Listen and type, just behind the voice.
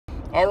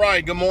All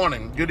right, good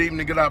morning, good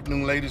evening, good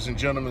afternoon, ladies and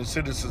gentlemen,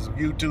 citizens of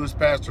YouTube. It's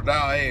Pastor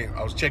Dow. Hey,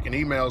 I was checking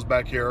emails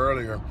back here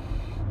earlier,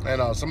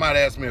 and somebody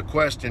asked me a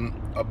question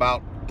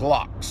about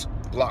Glock's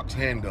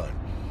handgun.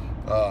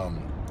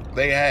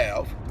 They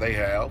have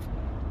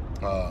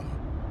a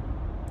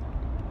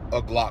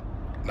Glock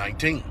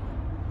 19,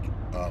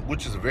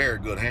 which is a very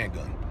good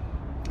handgun.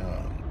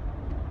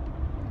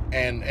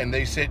 And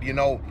they said, you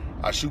know,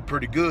 I shoot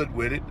pretty good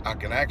with it. I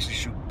can actually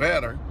shoot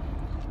better.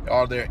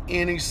 Are there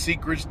any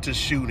secrets to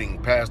shooting,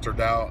 Pastor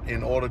Dow,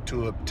 in order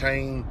to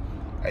obtain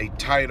a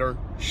tighter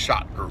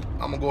shot group?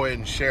 I'm gonna go ahead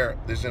and share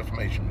this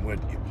information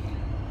with you.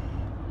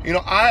 You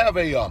know, I have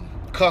a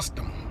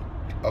custom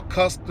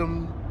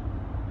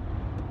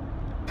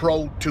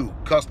Pro 2,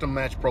 custom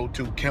match Pro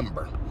 2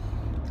 Kimber.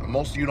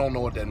 Most of you don't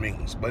know what that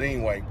means, but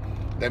anyway,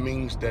 that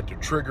means that the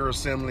trigger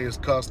assembly is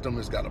custom.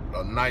 It's got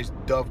a nice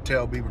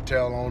dovetail, beaver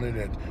tail on it,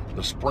 and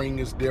the spring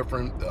is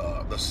different.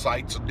 The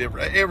sights are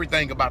different.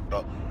 Everything about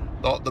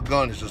the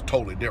gun is just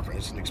totally different.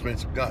 It's an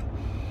expensive gun.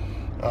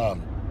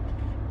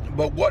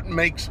 But what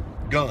makes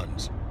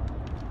guns,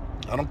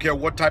 I don't care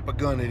what type of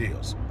gun it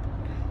is,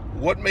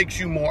 what makes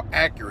you more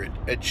accurate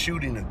at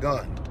shooting a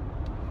gun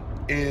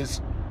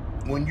is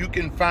when you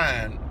can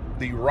find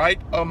the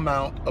right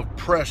amount of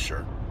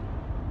pressure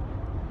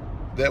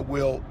that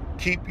will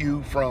keep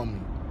you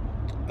from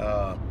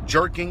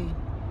jerking,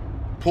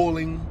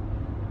 pulling,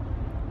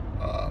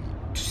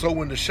 so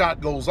when the shot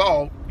goes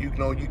off, you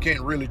know, you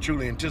can't really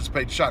truly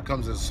anticipate the shot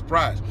comes as a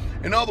surprise.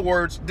 In other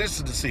words, this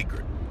is the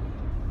secret.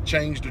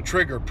 Change the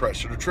trigger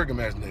pressure, the trigger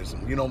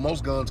mechanism. You know,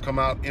 most guns come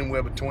out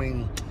anywhere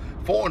between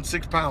 4 and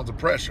 6 pounds of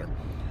pressure.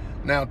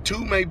 Now,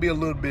 2 may be a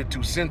little bit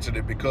too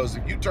sensitive, because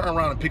if you turn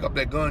around and pick up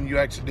that gun, you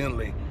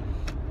accidentally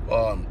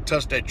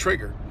touch that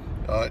trigger,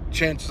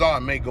 chances are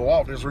it may go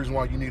off. There's a reason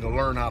why you need to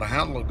learn how to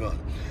handle a gun.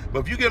 But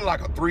if you get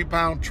like a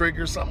 3-pound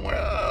trigger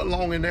somewhere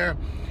along in there,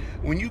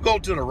 when you go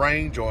to the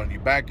range or in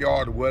your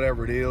backyard or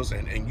whatever it is,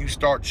 and you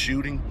start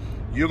shooting,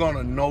 you're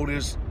gonna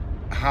notice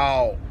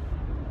how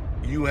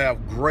you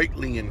have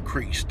greatly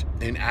increased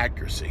in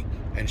accuracy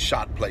and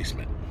shot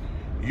placement.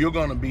 You're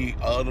gonna be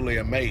utterly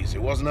amazed.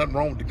 It wasn't nothing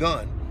wrong with the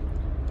gun.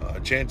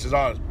 Chances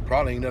are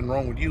probably ain't nothing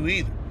wrong with you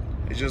either.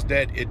 It's just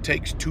that it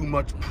takes too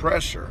much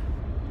pressure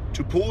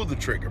to pull the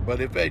trigger. But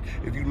if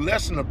you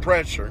lessen the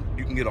pressure,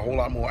 you can get a whole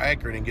lot more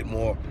accurate and get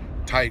more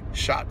tight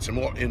shots and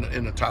more in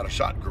a tighter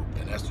shot group.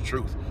 And that's the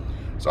truth.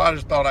 So I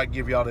just thought I'd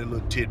give y'all that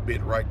little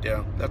tidbit right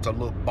there. That's a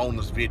little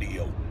bonus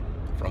video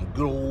from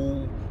good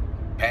old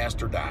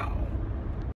Pastor Dow.